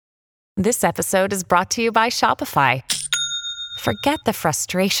This episode is brought to you by Shopify. Forget the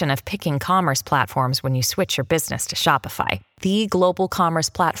frustration of picking commerce platforms when you switch your business to Shopify, the global commerce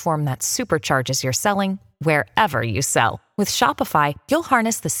platform that supercharges your selling wherever you sell. With Shopify, you'll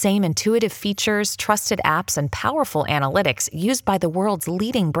harness the same intuitive features, trusted apps, and powerful analytics used by the world's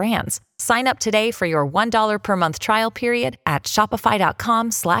leading brands. Sign up today for your $1 per month trial period at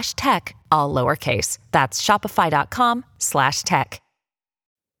shopify.com/tech, all lowercase. That's shopify.com/tech.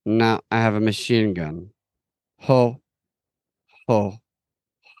 Now I have a machine gun. Ho, ho,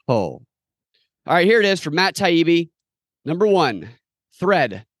 ho. All right, here it is from Matt Taibbi. Number 1,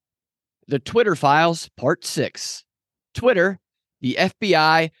 thread. The Twitter Files, Part 6. Twitter, the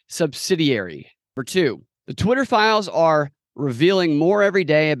FBI subsidiary. Number 2, the Twitter Files are revealing more every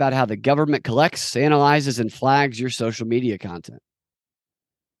day about how the government collects, analyzes, and flags your social media content.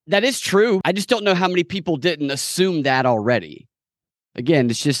 That is true. I just don't know how many people didn't assume that already. Again,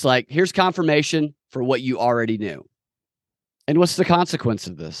 it's just like, here's confirmation for what you already knew. And what's the consequence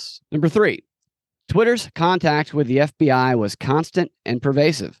of this? Number 3, Twitter's contact with the FBI was constant and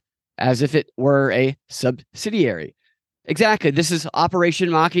pervasive, as if it were a subsidiary. Exactly. This is Operation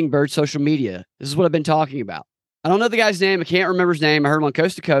Mockingbird social media. This is what I've been talking about. I don't know the guy's name. I can't remember his name. I heard him on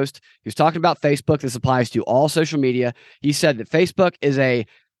Coast to Coast. He was talking about Facebook. This applies to all social media. He said that Facebook is a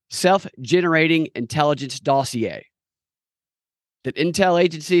self-generating intelligence dossier that intel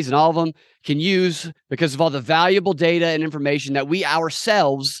agencies and all of them can use because of all the valuable data and information that we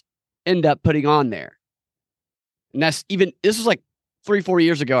ourselves end up putting on there. And this was like 3-4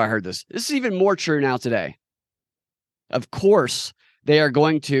 years ago I heard this. This is even more true now today. Of course, they are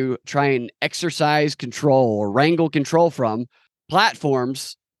going to try and exercise control or wrangle control from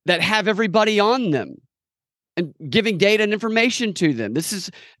platforms that have everybody on them and giving data and information to them.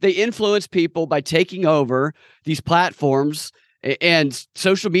 They influence people by taking over these platforms and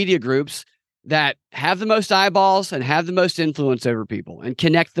social media groups that have the most eyeballs and have the most influence over people and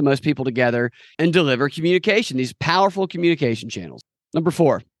connect the most people together and deliver communication, these powerful communication channels. Number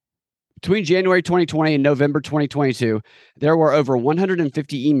 4, between January 2020 and November 2022, there were over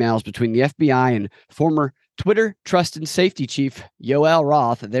 150 emails between the FBI and former Twitter Trust and Safety Chief Yoel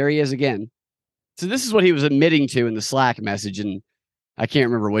Roth. There he is again. So this is what he was admitting to in the Slack message, and I can't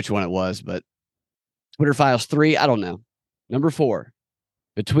remember which one it was, but Twitter Files 3, I don't know. Number 4,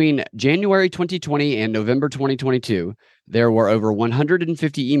 between January 2020 and November 2022, there were over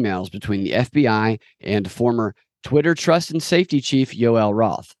 150 emails between the FBI and former Twitter Trust and Safety Chief Yoel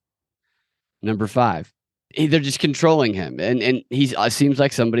Roth. Number 5, they're just controlling him. And he seems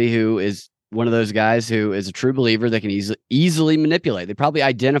like somebody who is one of those guys who is a true believer that can easily manipulate. They probably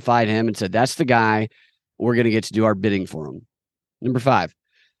identified him and said, that's the guy. We're going to get to do our bidding for him. Number 5,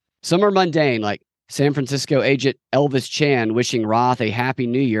 some are mundane, like San Francisco agent Elvis Chan wishing Roth a happy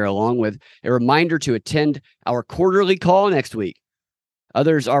new year, along with a reminder to attend our quarterly call next week.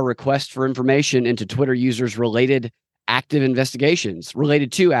 Others are requests for information into Twitter users related to active investigations.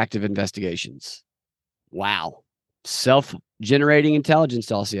 Wow. Self-generating intelligence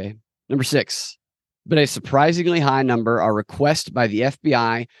dossier. Number 6, but a surprisingly high number are requests by the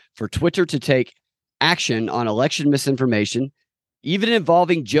FBI for Twitter to take action on election misinformation, even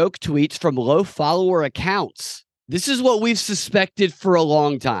involving joke tweets from low follower accounts. This is what we've suspected for a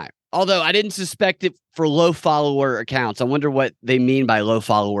long time. Although I didn't suspect it for low follower accounts. I wonder what they mean by low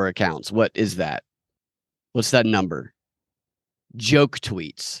follower accounts. What is that? What's that number? Joke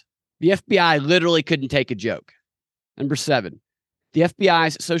tweets. The FBI literally couldn't take a joke. Number 7, the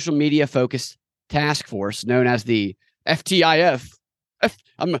FBI's social media focused task force known as the FTIF.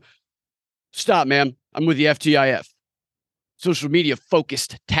 Stop, man. I'm with the FTIF. Social Media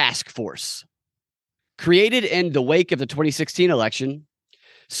Focused Task Force, created in the wake of the 2016 election,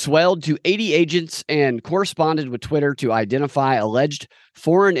 swelled to 80 agents and corresponded with Twitter to identify alleged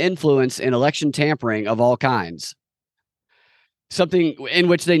foreign influence in election tampering of all kinds. Something in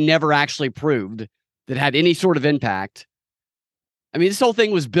which they never actually proved that had any sort of impact. I mean, this whole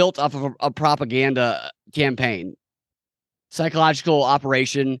thing was built off of a propaganda campaign, psychological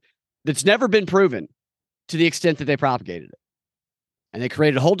operation that's never been proven to the extent that they propagated it. And they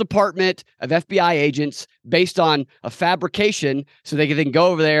created a whole department of FBI agents based on a fabrication so they could then go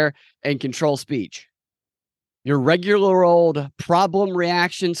over there and control speech. Your regular old problem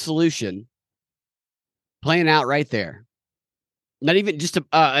reaction solution playing out right there. Not even just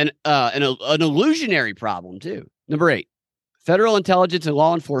an illusionary problem, too. Number 8, federal intelligence and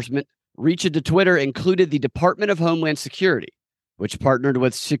law enforcement reach into Twitter included the Department of Homeland Security, which partnered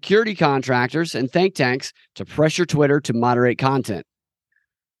with security contractors and think tanks to pressure Twitter to moderate content.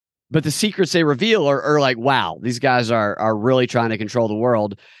 But the secrets they reveal are like, wow, these guys are really trying to control the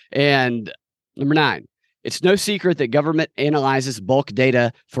world. And number 9, it's no secret that government analyzes bulk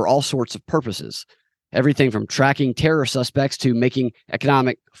data for all sorts of purposes. Everything from tracking terror suspects to making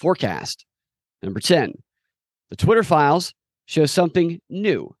economic forecast. Number 10, the Twitter files show something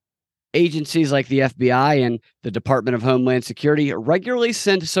new. Agencies like the FBI and the Department of Homeland Security regularly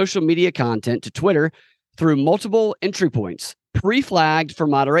send social media content to Twitter through multiple entry points, pre-flagged for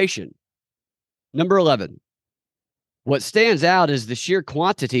moderation. Number 11, what stands out is the sheer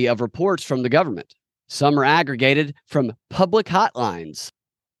quantity of reports from the government. Some are aggregated from public hotlines.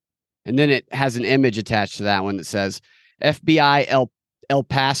 And then it has an image attached to that one that says, FBI El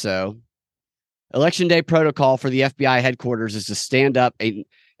Paso. Election day protocol for the FBI headquarters is to stand up a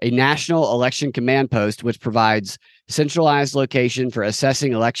national election command post, which provides centralized location for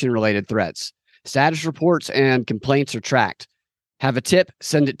assessing election-related threats. Status reports and complaints are tracked. Have a tip,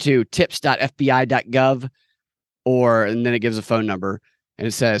 send it to tips.fbi.gov, and then it gives a phone number, and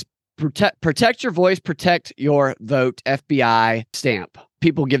it says, protect your voice, protect your vote, FBI stamp.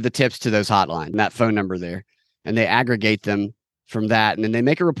 People give the tips to those hotlines, that phone number there, and they aggregate them from that, and then they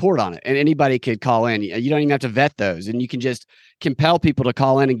make a report on it, and anybody could call in. You don't even have to vet those, and you can just compel people to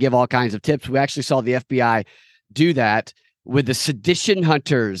call in and give all kinds of tips. We actually saw the FBI do that with the sedition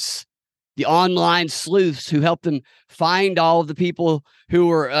hunters, the online sleuths who helped them find all of the people who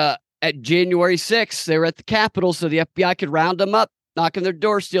were at January 6th. They were at the Capitol, so the FBI could round them up, knock on their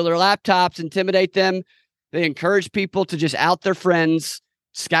door, steal their laptops, intimidate them. They encourage people to just out their friends,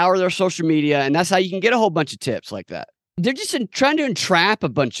 scour their social media, and that's how you can get a whole bunch of tips like that. They're just trying to entrap a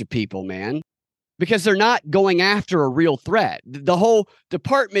bunch of people, man, because they're not going after a real threat. The whole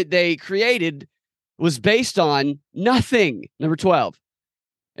department they created was based on nothing. Number 12,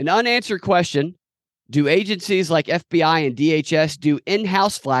 an unanswered question. Do agencies like FBI and DHS do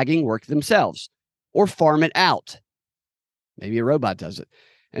in-house flagging work themselves or farm it out? Maybe a robot does it.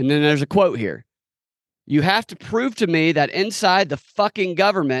 And then there's a quote here. You have to prove to me that inside the fucking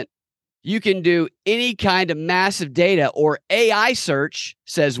government, you can do any kind of massive data or AI search,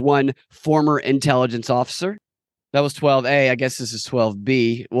 says one former intelligence officer. That was 12A. I guess this is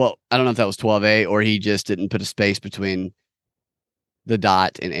 12B. Well, I don't know if that was 12A or he just didn't put a space between the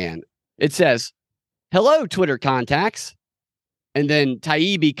dot and an. It says, hello, Twitter contacts. And then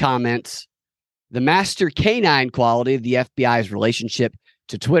Taibbi comments, the master canine quality of the FBI's relationship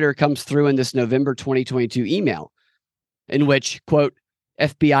to Twitter comes through in this November 2022 email, in which, quote,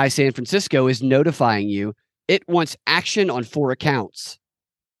 FBI San Francisco is notifying you it wants action on 4 accounts.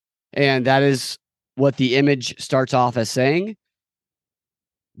 And that is what the image starts off as saying.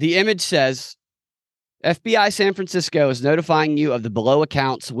 The image says, FBI San Francisco is notifying you of the below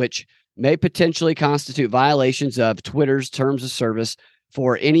accounts which may potentially constitute violations of Twitter's terms of service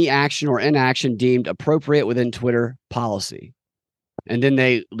for any action or inaction deemed appropriate within Twitter policy. And then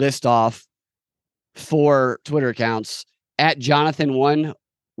they list off 4 Twitter accounts: at Jonathan1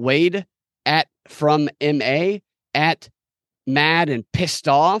 Wade, at from MA, at mad and pissed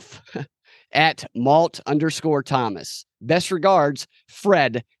off, at Malt_Thomas. Best regards,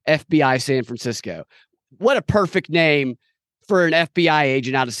 Fred, FBI San Francisco. What a perfect name for an FBI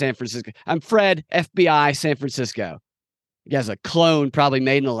agent out of San Francisco. I'm Fred, FBI San Francisco. He has a clone probably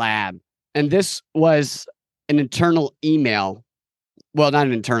made in a lab. And this was an internal email. Well, not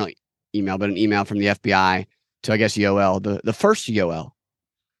an internal email, but an email from the FBI to, I guess, Yoel, the first Yoel.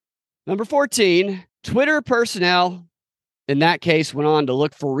 Number 14, Twitter personnel, in that case, went on to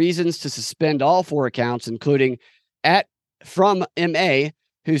look for reasons to suspend all 4 accounts, including at from MA,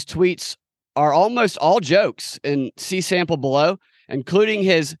 whose tweets are almost all jokes, and see sample below, including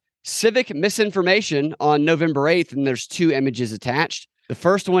his civic misinformation on November 8th, and there's 2 images attached. The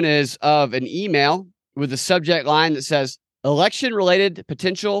first one is of an email with a subject line that says, election-related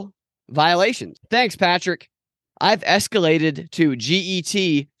potential violations. Thanks, Patrick. I've escalated to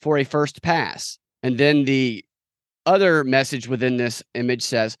GET for a first pass. And then the other message within this image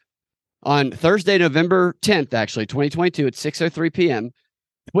says, on Thursday, November 10th, actually, 2022 at 6:03 p.m.,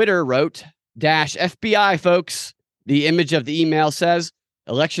 Twitter wrote, -FBI, folks. The image of the email says,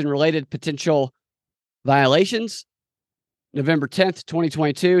 election-related potential violations. November 10th,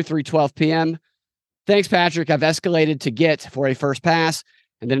 2022, 3:12 p.m. Thanks, Patrick. I've escalated to get for a first pass.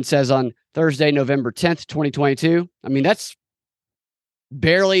 And then it says on Thursday, November 10th, 2022. I mean, that's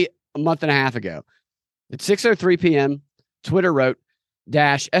barely a month and a half ago. At 6:03 p.m., Twitter wrote,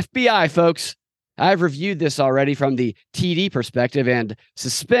 -FBI, folks. I've reviewed this already from the TD perspective and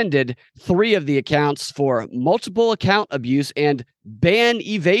suspended 3 of the accounts for multiple account abuse and ban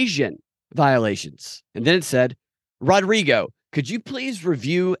evasion violations. And then it said, Rodrigo, Could you please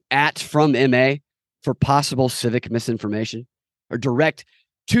review at from MA for possible civic misinformation, or direct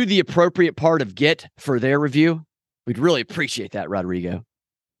to the appropriate part of Git for their review? We'd really appreciate that, Rodrigo.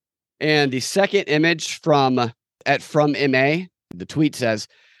 And the second image from MA, the tweet says,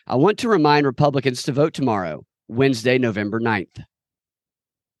 I want to remind Republicans to vote tomorrow, Wednesday, November 9th.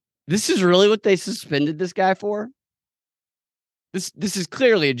 This is really what they suspended this guy for? This is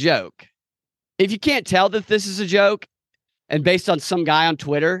clearly a joke. If you can't tell that this is a joke, and based on some guy on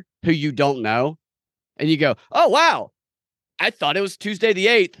Twitter who you don't know, and you go, oh, wow, I thought it was Tuesday the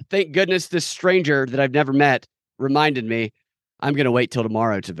 8th. Thank goodness this stranger that I've never met reminded me I'm going to wait till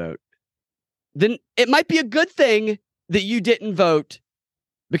tomorrow to vote. Then it might be a good thing that you didn't vote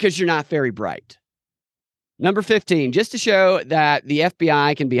because you're not very bright. Number 15, just to show that the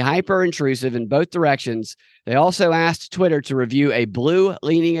FBI can be hyper-intrusive in both directions, they also asked Twitter to review a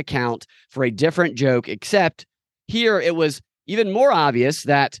blue-leaning account for a different joke, except here it was even more obvious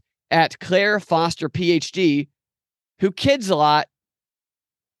that at Claire Foster, PhD, who kids a lot,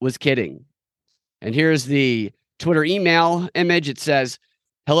 was kidding. And here's the Twitter email image. It says,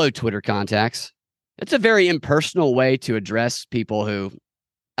 hello, Twitter contacts. It's a very impersonal way to address people who,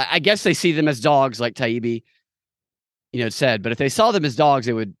 I guess they see them as dogs, like Taibbi, said. But if they saw them as dogs,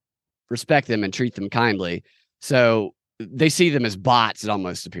 they would respect them and treat them kindly. So they see them as bots, it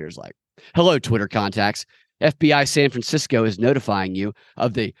almost appears like. Hello, Twitter contacts. FBI San Francisco is notifying you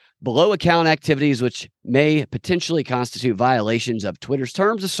of the below account activities which may potentially constitute violations of Twitter's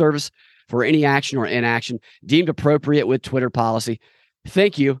terms of service for any action or inaction deemed appropriate with Twitter policy.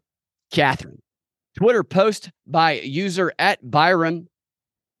 Thank you, Catherine. Twitter post by user at Byron_Wade,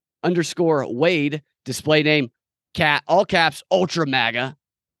 display name cat, all caps, ultra MAGA,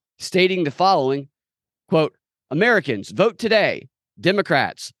 stating the following, quote, Americans, vote today.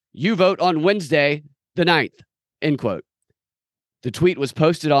 Democrats, you vote on Wednesday, the 9th, end quote. The tweet was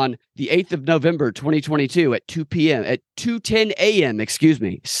posted on the 8th of November, 2022 at 2:10 a.m.,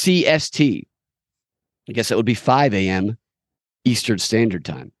 CST. I guess that would be 5 a.m. Eastern Standard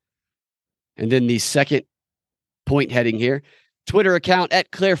Time. And then the second point heading here, Twitter account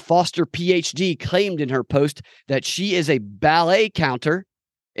at Claire Foster, PhD, claimed in her post that she is a ballet counter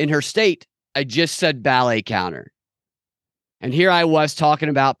in her state. I just said ballet counter. And here I was talking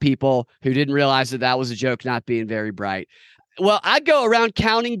about people who didn't realize that was a joke, not being very bright. Well, I go around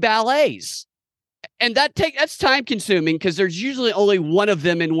counting ballets, and that's time consuming because there's usually only one of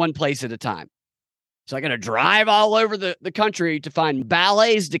them in one place at a time. So I got to drive all over the country to find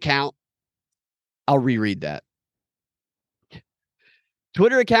ballets to count. I'll reread that.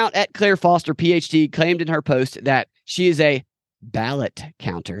 Twitter account at Claire Foster, PhD, claimed in her post that she is a ballot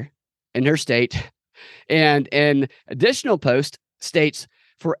counter in her state. And an additional post states,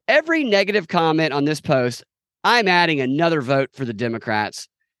 for every negative comment on this post, I'm adding another vote for the Democrats,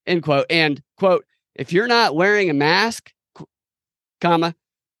 end quote. And, quote, if you're not wearing a mask, comma,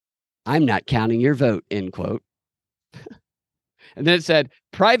 I'm not counting your vote, end quote. And then it said,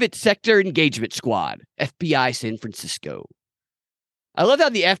 Private Sector Engagement Squad, FBI San Francisco. I love how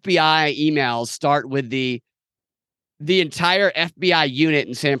the FBI emails start with the entire FBI unit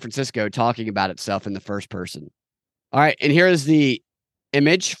in San Francisco talking about itself in the first person. All right, and here is the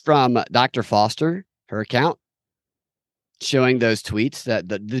image from Dr. Foster, her account, showing those tweets, that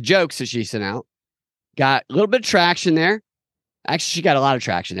the jokes that she sent out. Got a little bit of traction there. Actually, she got a lot of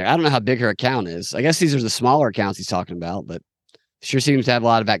traction there. I don't know how big her account is. I guess these are the smaller accounts he's talking about, but sure seems to have a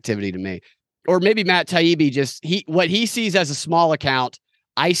lot of activity to me. Or maybe Matt Taibbi what he sees as a small account,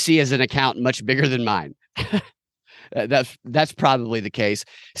 I see as an account much bigger than mine. That's probably the case,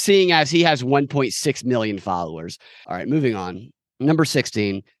 seeing as he has 1.6 million followers. All right, moving on. Number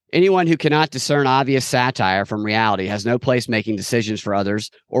 16. Anyone who cannot discern obvious satire from reality has no place making decisions for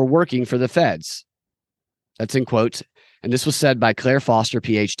others or working for the feds. That's in quotes. And this was said by Claire Foster,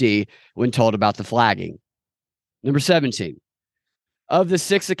 PhD, when told about the flagging. Number 17. Of the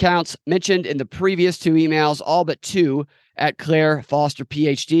 6 accounts mentioned in the previous 2 emails, all but 2 at Claire Foster,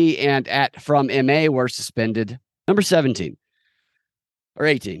 PhD, and at From MA were suspended. Number 17 or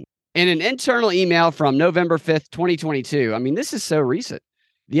 18. In an internal email from November 5th, 2022. I mean, this is so recent.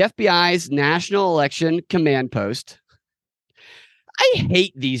 The FBI's National Election Command Post. I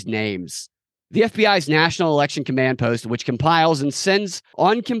hate these names. The FBI's National Election Command Post, which compiles and sends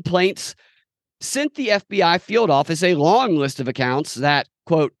on complaints, sent the FBI field office a long list of accounts that,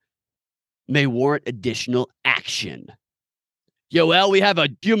 quote, may warrant additional action. Well, we have a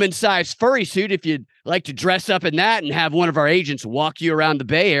human-sized furry suit if you'd like to dress up in that and have one of our agents walk you around the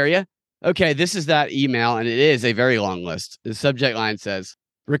Bay Area. Okay, this is that email, and it is a very long list. The subject line says,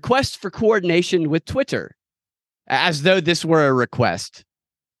 request for coordination with Twitter. as though this were a request.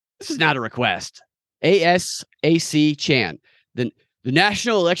 This is not a request. ASAC Chan, the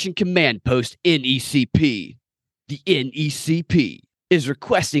National Election Command Post, NECP. The NECP is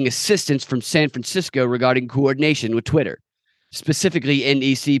requesting assistance from San Francisco regarding coordination with Twitter. Specifically,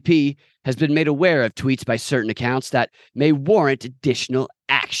 NECP has been made aware of tweets by certain accounts that may warrant additional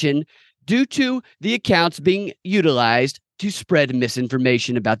action due to the accounts being utilized to spread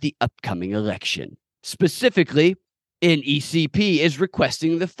misinformation about the upcoming election. Specifically, NECP is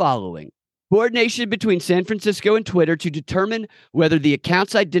requesting the following: coordination between San Francisco and Twitter to determine whether the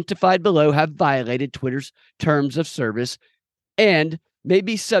accounts identified below have violated Twitter's terms of service and may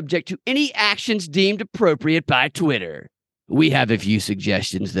be subject to any actions deemed appropriate by Twitter. We have a few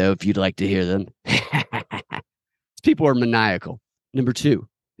suggestions, though, if you'd like to hear them. People are maniacal. Number 2,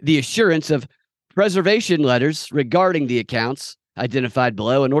 the assurance of preservation letters regarding the accounts identified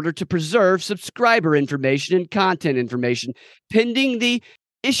below in order to preserve subscriber information and content information pending the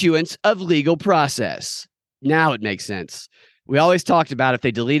issuance of legal process. Now it makes sense. We always talked about if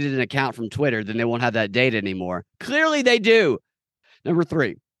they deleted an account from Twitter, then they won't have that data anymore. Clearly they do. Number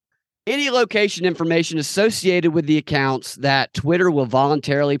 3, any location information associated with the accounts that Twitter will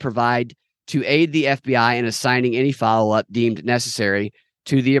voluntarily provide to aid the FBI in assigning any follow-up deemed necessary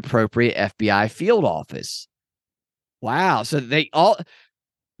to the appropriate FBI field office. Wow. So the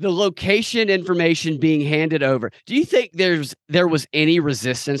location information being handed over. Do you think there was any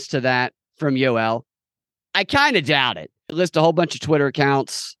resistance to that from Yoel? I kind of doubt it. It lists a whole bunch of Twitter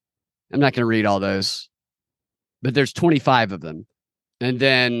accounts. I'm not going to read all those, but there's 25 of them. And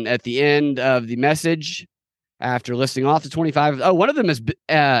then at the end of the message, after listing off the 25, one of them is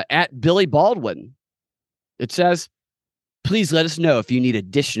at Billy Baldwin. It says, please let us know if you need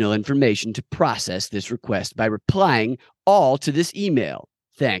additional information to process this request by replying all to this email.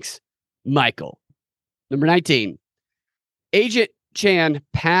 Thanks, Michael. Number 19, Agent Chan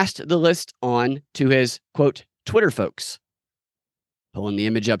passed the list on to his, quote, Twitter folks. Pulling the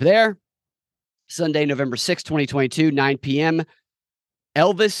image up there. Sunday, November 6, 2022, 9 p.m.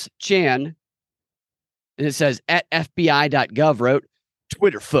 Elvis Chan, and it says, at FBI.gov wrote,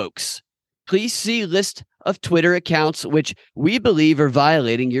 Twitter folks, please see list of Twitter accounts which we believe are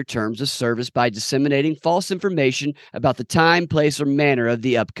violating your terms of service by disseminating false information about the time, place, or manner of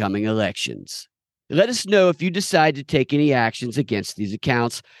the upcoming elections. Let us know if you decide to take any actions against these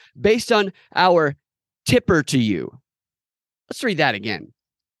accounts based on our tipper to you. Let's read that again.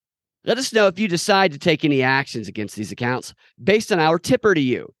 Let us know if you decide to take any actions against these accounts based on our tipper to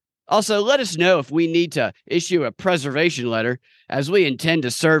you. Also, let us know if we need to issue a preservation letter, as we intend to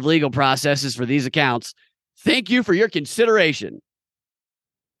serve legal processes for these accounts. Thank you for your consideration.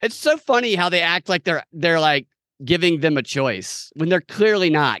 It's so funny how they act like they're like giving them a choice when they're clearly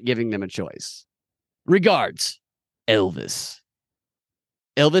not giving them a choice. Regards, Elvis.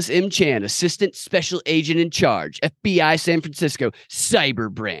 Elvis M. Chan, Assistant Special Agent in Charge, FBI San Francisco, Cyber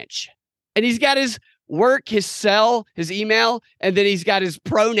Branch. And he's got his work, his cell, his email, and then he's got his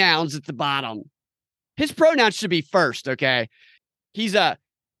pronouns at the bottom. His pronouns should be first, okay? He's a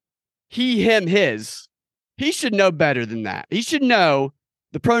he, him, his. He should know better than that. He should know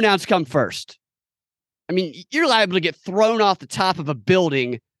the pronouns come first. I mean, you're liable to get thrown off the top of a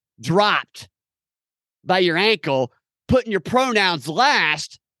building, dropped by your ankle, putting your pronouns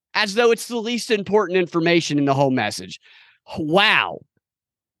last as though it's the least important information in the whole message. Wow.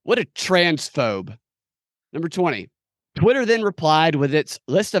 What a transphobe. Number 20. Twitter then replied with its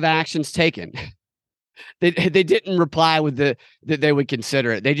list of actions taken. They didn't reply with that they would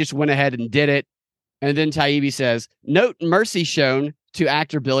consider it. They just went ahead and did it. And then Taibbi says, note mercy shown to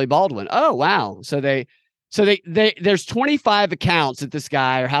actor Billy Baldwin. Oh, wow. So there's 25 accounts that this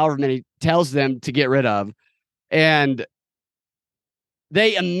guy or however many tells them to get rid of. And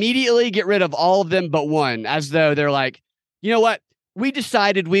they immediately get rid of all of them but one, as though they're like, you know what? We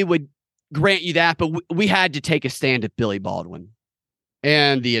decided we would grant you that, but we had to take a stand at Billy Baldwin.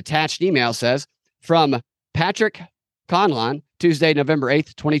 And the attached email says, from Patrick Conlon, Tuesday, November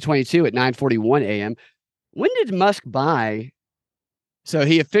 8th, 2022 at 9:41 a.m. When did Musk buy? So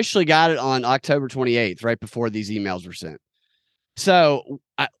he officially got it on October 28th, right before these emails were sent. So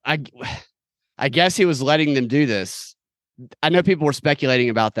I guess he was letting them do this. I know people were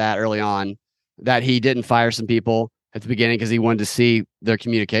speculating about that early on, that he didn't fire some people at the beginning because he wanted to see their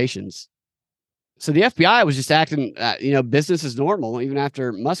communications. So the FBI was just acting, business as normal, even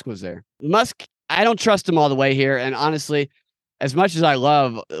after Musk was there. Musk, I don't trust him all the way here. And honestly, as much as I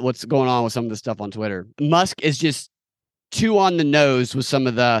love what's going on with some of the stuff on Twitter, Musk is just too on the nose with some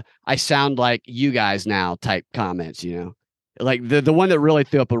of the I sound like you guys now type comments, Like the one that really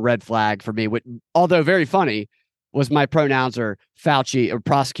threw up a red flag for me, although very funny, was my pronouns are Fauci or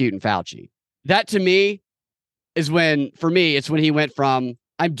prosecuting Fauci. That to me is it's when he went from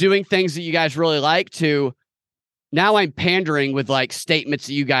I'm doing things that you guys really like to now I'm pandering with like statements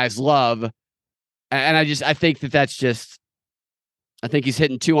that you guys love. And I think I think he's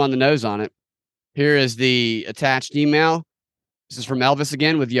hitting 2 on the nose on it. Here is the attached email. This is from Elvis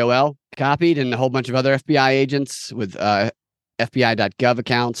again with Yoel, copied, and a whole bunch of other FBI agents with FBI.gov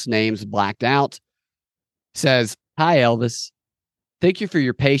accounts, names blacked out. Says, "Hi, Elvis. Thank you for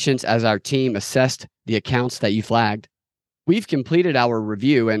your patience as our team assessed the accounts that you flagged. We've completed our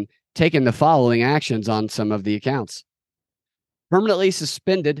review and taken the following actions on some of the accounts. Permanently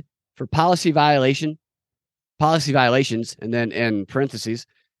suspended for policy violations, and then in parentheses,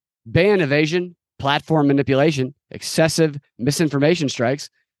 ban evasion, platform manipulation, excessive misinformation strikes."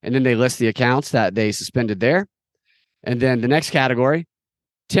 And then they list the accounts that they suspended there. And then the next category,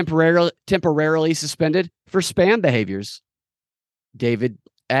 temporarily suspended for spam behaviors. David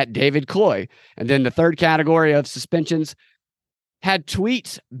Cloy. And then the third category of suspensions had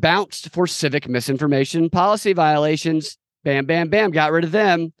tweets bounced for civic misinformation, policy violations. Bam, bam, bam. Got rid of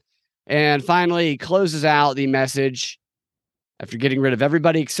them. And finally, he closes out the message after getting rid of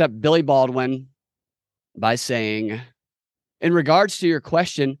everybody except Billy Baldwin by saying, "In regards to your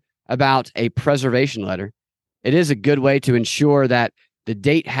question about a preservation letter, it is a good way to ensure that the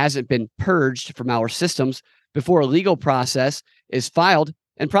date hasn't been purged from our systems before a legal process is filed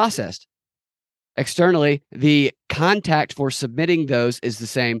and processed. Externally, the contact for submitting those is the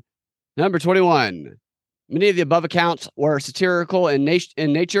same. Number 21. Many of the above accounts were satirical in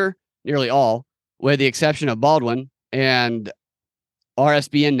nature, nearly all, with the exception of Baldwin and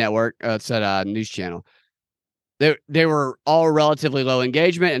RSBN Network, it's a news channel. They were all relatively low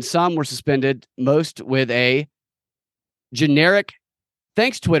engagement, and some were suspended, most with a generic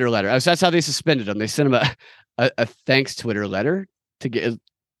thanks Twitter letter." Oh, so that's how they suspended them. They sent them a thanks Twitter letter to get.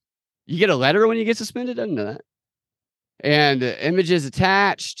 You get a letter when you get suspended? I didn't know that. And images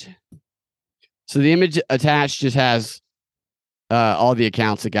attached. So the image attached just has all the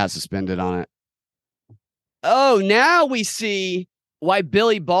accounts that got suspended on it. Oh, now we see why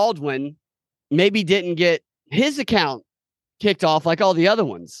Billy Baldwin maybe didn't get his account kicked off like all the other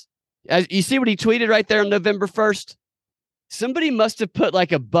ones. As you see what he tweeted right there on November 1st? Somebody must have put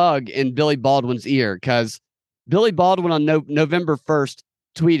like a bug in Billy Baldwin's ear, because Billy Baldwin on November 1st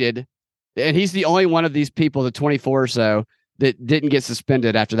tweeted, and he's the only one of these people, the 24 or so, that didn't get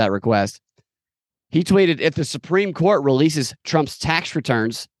suspended after that request. He tweeted, "If the Supreme Court releases Trump's tax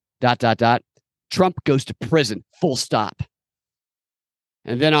returns, ... Trump goes to prison, full stop."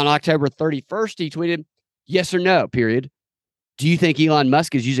 And then on October 31st, he tweeted, "Yes or no, period. Do you think Elon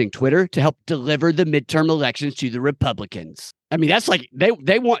Musk is using Twitter to help deliver the midterm elections to the Republicans?" I mean, that's like,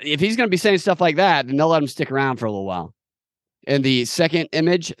 they want, if he's going to be saying stuff like that, then they'll let him stick around for a little while. And the second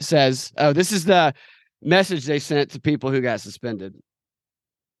image says, oh, this is the message they sent to people who got suspended.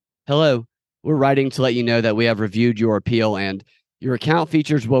 "Hello, we're writing to let you know that we have reviewed your appeal and your account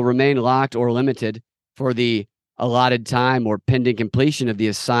features will remain locked or limited for the allotted time or pending completion of the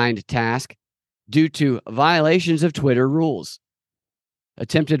assigned task due to violations of Twitter rules.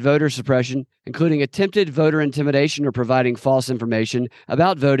 Attempted voter suppression, including attempted voter intimidation or providing false information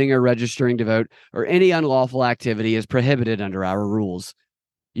about voting or registering to vote, or any unlawful activity is prohibited under our rules.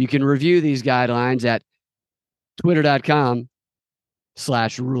 You can review these guidelines at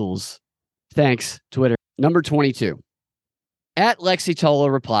twitter.com/rules. Thanks, Twitter." Number 22. At Lexi Tola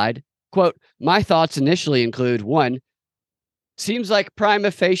replied, quote, "My thoughts initially include 1, seems like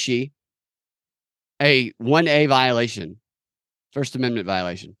prima facie a 1A violation, First Amendment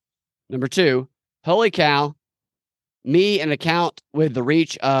violation. Number 2, holy cow, me an account with the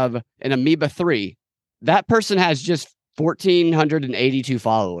reach of an amoeba 3. That person has just 1,482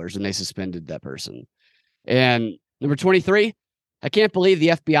 followers and they suspended that person." And number 23, "I can't believe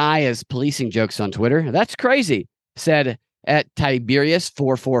the FBI is policing jokes on Twitter. That's crazy," said at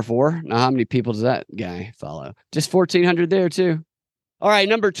Tiberius444. Now, how many people does that guy follow? Just 1,400 there too. All right,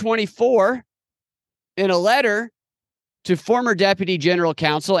 number 24. In a letter to former Deputy General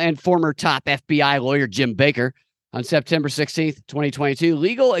Counsel and former top FBI lawyer Jim Baker on September 16th, 2022,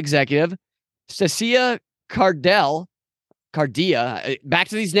 legal executive Stacia Cardia, back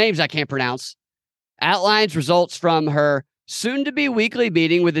to these names I can't pronounce, outlines results from her soon-to-be weekly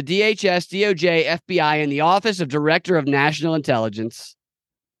meeting with the DHS, DOJ, FBI, and the Office of Director of National Intelligence.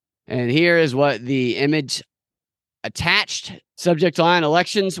 And here is what the image attached. Subject line,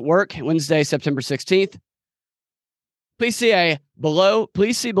 elections work, Wednesday, September 16th. Please see below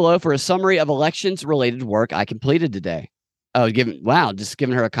for a summary of elections-related work I completed today. Oh, just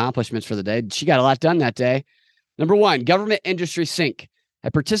giving her accomplishments for the day. She got a lot done that day. Number one, government industry sync. I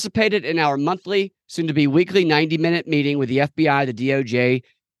participated in our monthly, soon-to-be weekly 90-minute meeting with the FBI, the DOJ,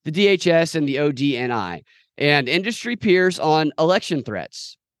 the DHS, and the ODNI, and industry peers on election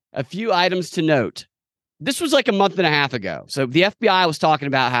threats. A few items to note. This was like a month and a half ago. So the FBI was talking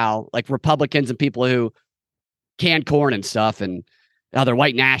about how like Republicans and people who can corn and stuff and how they're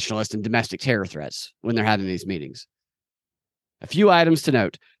white nationalists and domestic terror threats when they're having these meetings. A few items to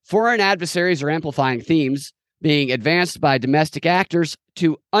note. Foreign adversaries are amplifying themes being advanced by domestic actors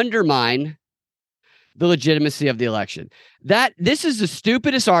to undermine the legitimacy of the election. This is the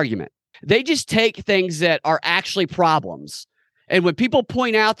stupidest argument. They just take things that are actually problems. And when people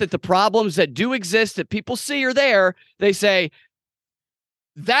point out that the problems that do exist that people see are there, they say,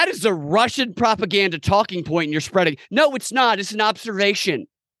 that is a Russian propaganda talking point and you're spreading. No, it's not. It's an observation.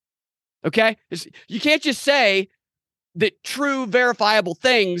 Okay? You can't just say that true verifiable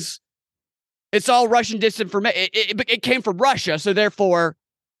things, it's all Russian disinformation. It came from Russia, so therefore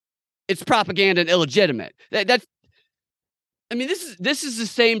it's propaganda and illegitimate. This is the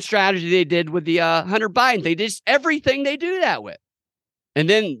same strategy they did with the Hunter Biden. They did everything they do that with. And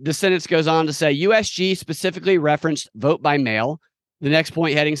then the sentence goes on to say, USG specifically referenced vote by mail. The next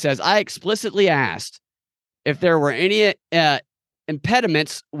point heading says, I explicitly asked if there were any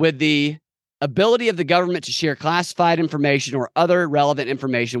impediments with the ability of the government to share classified information or other relevant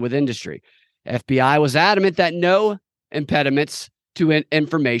information with industry. FBI was adamant that no impediments to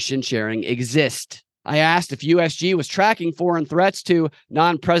information sharing exist. I asked if USG was tracking foreign threats to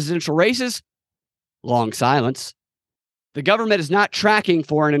non-presidential races. Long silence. The government is not tracking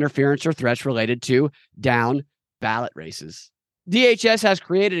foreign interference or threats related to down ballot races. DHS has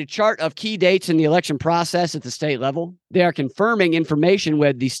created a chart of key dates in the election process at the state level. They are confirming information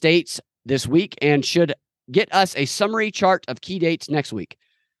with the states this week and should get us a summary chart of key dates next week.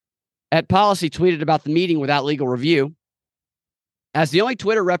 At Policy tweeted about the meeting without legal review. As the only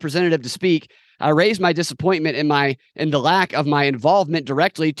Twitter representative to speak, I raised my disappointment in the lack of my involvement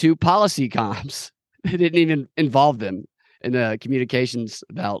directly to policy comms. It didn't even involve them in the communications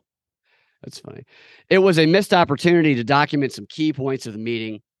about. That's funny. It was a missed opportunity to document some key points of the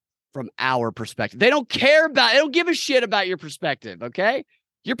meeting from our perspective. They don't give a shit about your perspective, okay?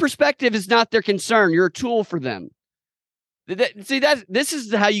 Your perspective is not their concern. You're a tool for them. This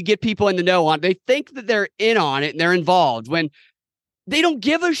is how you get people in the know on. They think that they're in on it and they're involved when they don't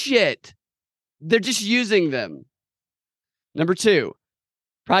give a shit. They're just using them. Number two,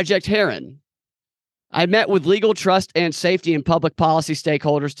 Project Heron. I met with legal, trust, and safety and public policy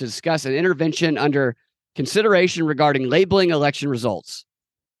stakeholders to discuss an intervention under consideration regarding labeling election results.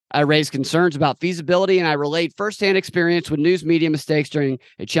 I raised concerns about feasibility, and I relayed firsthand experience with news media mistakes during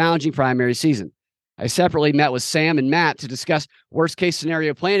a challenging primary season. I separately met with Sam and Matt to discuss worst-case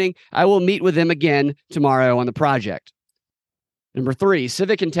scenario planning. I will meet with them again tomorrow on the project. Number three,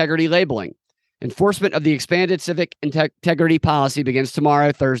 civic integrity labeling. Enforcement of the expanded civic integrity policy begins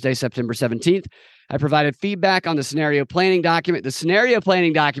tomorrow, Thursday, September 17th. I provided feedback on the scenario planning document. The scenario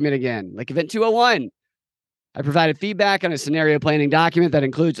planning document again, like Event 201. I provided feedback on a scenario planning document that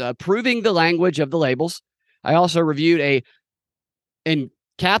includes approving the language of the labels. I also reviewed they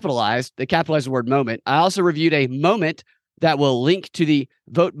capitalized the word moment. I also reviewed a moment that will link to the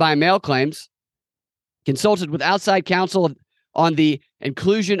vote by mail claims, consulted with outside counsel on the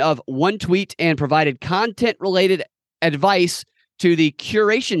inclusion of one tweet, and provided content-related advice to the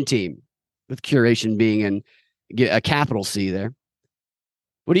curation team, with curation being in a capital C there.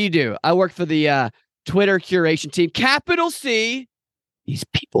 What do? I work for the Twitter curation team, capital C. These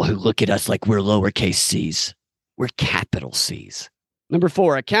people who look at us like we're lowercase c's. We're capital C's. Number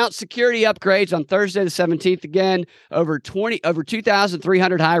four, account security upgrades on Thursday the 17th. Again, over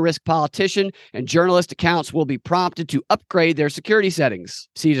 2,300 high-risk politician and journalist accounts will be prompted to upgrade their security settings.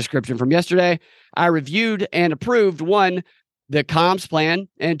 See description from yesterday. I reviewed and approved, one, the comms plan,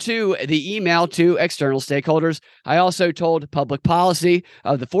 and two, the email to external stakeholders. I also told public policy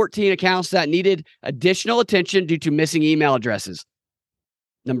of the 14 accounts that needed additional attention due to missing email addresses.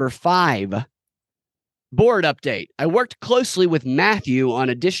 Number five, board update. I worked closely with Matthew on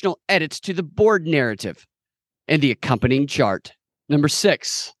additional edits to the board narrative and the accompanying chart. Number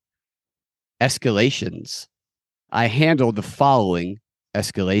six, escalations. I handled the following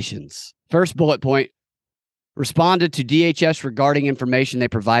escalations. First bullet point, responded to DHS regarding information they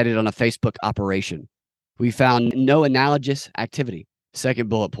provided on a Facebook operation. We found no analogous activity. Second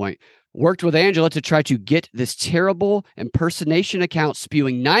bullet point, worked with Angela to try to get this terrible impersonation account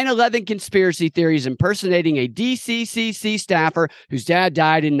spewing 9/11 conspiracy theories impersonating a DCCC staffer whose dad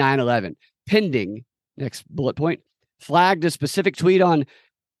died in 9/11. Pending, next bullet point, flagged a specific tweet on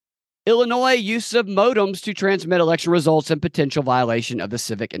Illinois use of modems to transmit election results and potential violation of the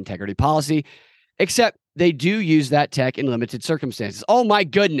civic integrity policy, except they do use that tech in limited circumstances. Oh my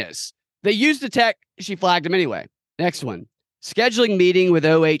goodness. They used the tech. She flagged them anyway. Next one. Scheduling meeting with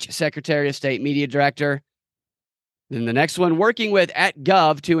OH Secretary of State Media Director. Then the next one, working with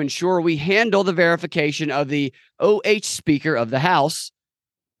 @gov to ensure we handle the verification of the OH Speaker of the House.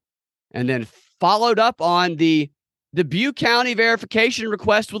 And then followed up on the Butte County verification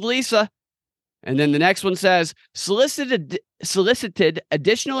request with Lisa. And then the next one says, solicited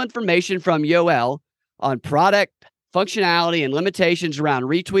additional information from Yoel on product functionality and limitations around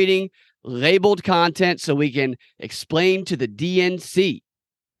retweeting labeled content so we can explain to the DNC.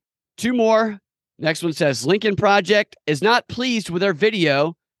 Two more. Next one says, Lincoln Project is not pleased with their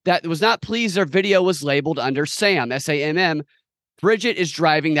video. That was not pleased their video was labeled under SAM, SAMM. Bridget is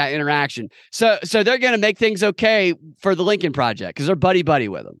driving that interaction. So they're going to make things okay for the Lincoln Project because they're buddy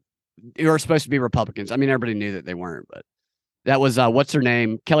with them. Who are supposed to be Republicans. I mean, everybody knew that they weren't, but that was, what's her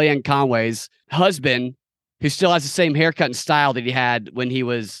name? Kellyanne Conway's husband, who still has the same haircut and style that he had when he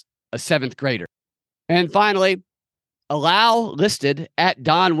was a 7th grader. And finally, allow listed at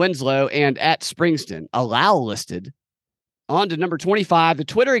Don Winslow and at Springston. Allow listed. On to number 25. The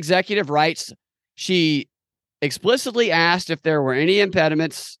Twitter executive writes, she explicitly asked if there were any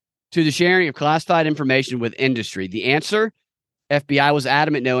impediments to the sharing of classified information with industry. The answer, FBI was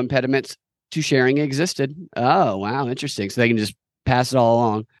adamant no impediments to sharing existed. Oh, wow. Interesting. So they can just pass it all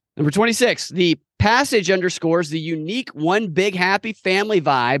along. Number 26, the passage underscores the unique one big happy family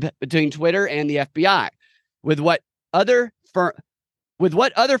vibe between Twitter and the FBI. With what other firm would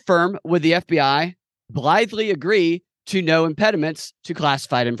the FBI blithely agree to no impediments to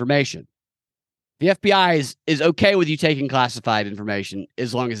classified information? The FBI is okay with you taking classified information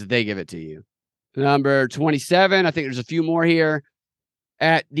as long as they give it to you. Number 27, I think there's a few more here.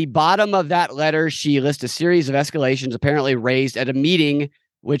 At the bottom of that letter, she lists a series of escalations apparently raised at a meeting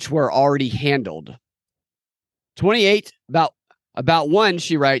which were already handled. 28, about one,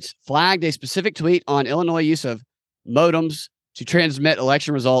 she writes, flagged a specific tweet on Illinois use of modems to transmit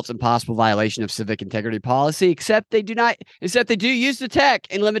election results and possible violation of civic integrity policy, except they do use the tech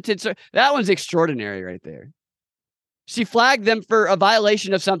in limited. That one's extraordinary right there. She flagged them for a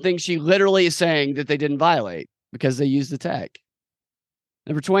violation of something she literally is saying that they didn't violate because they used the tech.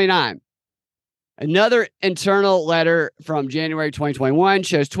 Number 29. Another internal letter from January 2021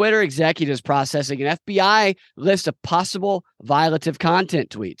 shows Twitter executives processing an FBI list of possible violative content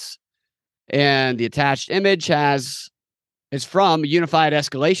tweets. And the attached image is from Unified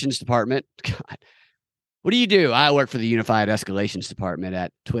Escalations Department. God, what do? I work for the Unified Escalations Department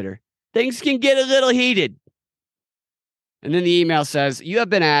at Twitter. Things can get a little heated. And then the email says, you have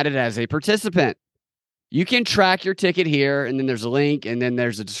been added as a participant. You can track your ticket here. And then there's a link. And then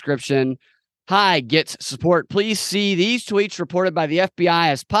there's a description. Hi, GETS support. Please see these tweets reported by the FBI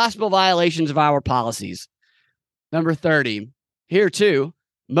as possible violations of our policies. Number 30. Here too,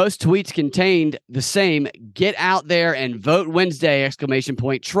 most tweets contained the same "get out there and vote Wednesday!"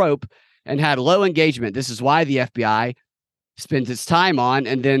 trope and had low engagement. This is why the FBI spends its time on.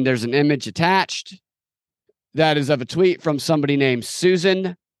 And then there's an image attached that is of a tweet from somebody named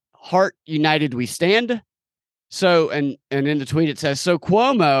Susan Heart United We Stand. So, and in the tweet it says, so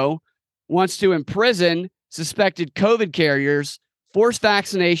Cuomo wants to imprison suspected COVID carriers, force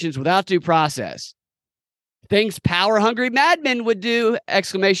vaccinations without due process. Things power-hungry madmen would do, ! And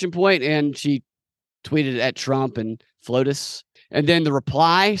she tweeted at Trump and FLOTUS. And then the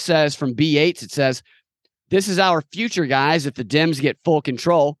reply says from B. Yates, it says, this is our future, guys, if the Dems get full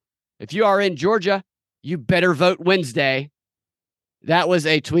control. If you are in Georgia, you better vote Wednesday. That was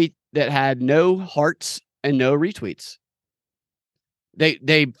a tweet that had no hearts and no retweets.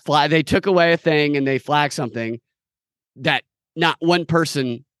 They took away a thing and they flagged something that not one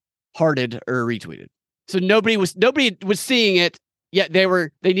person hearted or retweeted. So nobody was seeing it, yet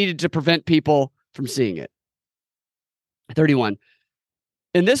they needed to prevent people from seeing it. 31.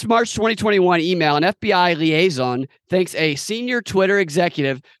 In this March 2021 email, an FBI liaison thanks a senior Twitter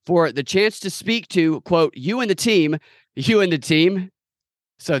executive for the chance to speak to, quote, you and the team.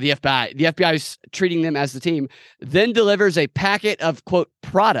 So the FBI is treating them as the team, then delivers a packet of, quote,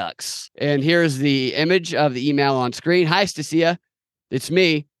 products. And here's the image of the email on screen. Hi, Stacia. It's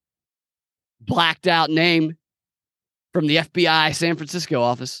me. Blacked out name from the FBI San Francisco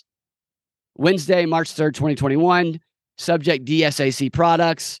office. Wednesday, March 3rd, 2021. Subject DSAC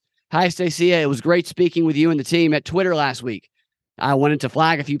products. Hi, Stacia. It was great speaking with you and the team at Twitter last week. I wanted to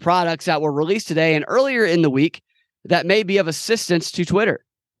flag a few products that were released today and earlier in the week that may be of assistance to Twitter.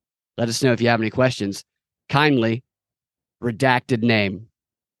 Let us know if you have any questions. Kindly, redacted name.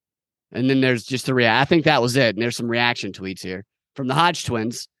 And then there's just I think that was it. And there's some reaction tweets here from the Hodge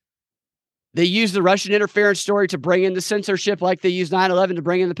twins. They used the Russian interference story to bring in the censorship like they used 9/11 to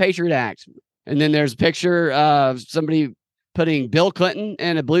bring in the Patriot Act. And then there's a picture of somebody putting Bill Clinton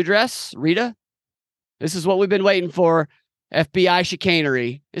in a blue dress. Rita, this is what we've been waiting for. FBI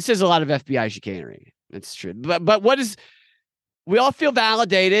chicanery. This is a lot of FBI chicanery. That's true. But what is, we all feel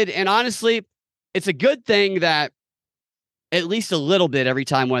validated. And honestly, it's a good thing that at least a little bit every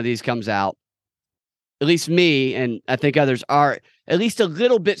time one of these comes out, at least me, and I think others are at least a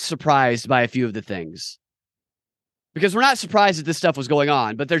little bit surprised by a few of the things. Because we're not surprised that this stuff was going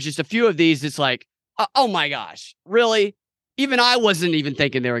on, but there's just a few of these. It's like, oh my gosh, really? Even I wasn't even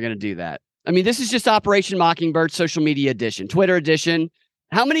thinking they were going to do that. I mean, this is just Operation Mockingbird social media edition, Twitter edition.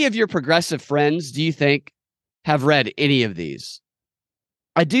 How many of your progressive friends do you think have read any of these?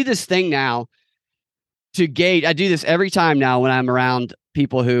 I do this thing now to gauge. I do this every time now when I'm around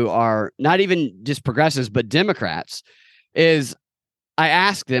people who are not even just progressives, but Democrats, is I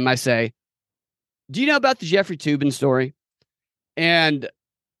ask them, I say, do you know about the Jeffrey Toobin story? And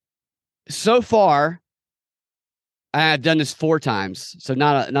so far, I've done this 4 times, so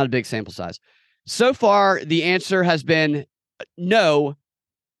not a big sample size. So far, the answer has been no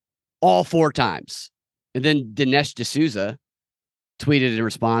all 4 times. And then Dinesh D'Souza tweeted in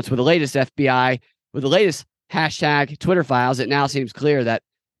response, with the latest hashtag Twitter files, it now seems clear that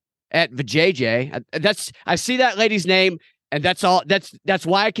at Vijay, I see that lady's name, and that's all. That's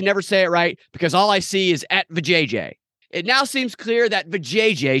why I can never say it right, because all I see is at Vijay. It now seems clear that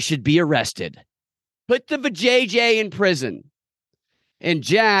Vijay should be arrested. Put the Vijay in prison. And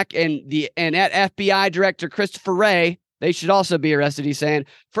Jack and at FBI Director Christopher Wray, they should also be arrested. He's saying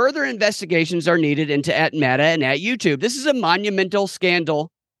further investigations are needed into at Meta and at YouTube. This is a monumental scandal,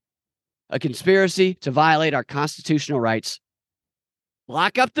 a conspiracy to violate our constitutional rights.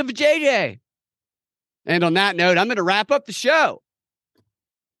 Lock up the Vijay. And on that note, I'm going to wrap up the show.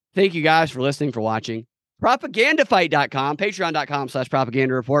 Thank you guys for listening, for watching. Propagandafight.com,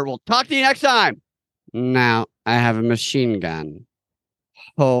 patreon.com/propaganda report. We'll talk to you next time. Now I have a machine gun.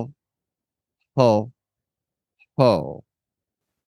 Ho, ho, ho.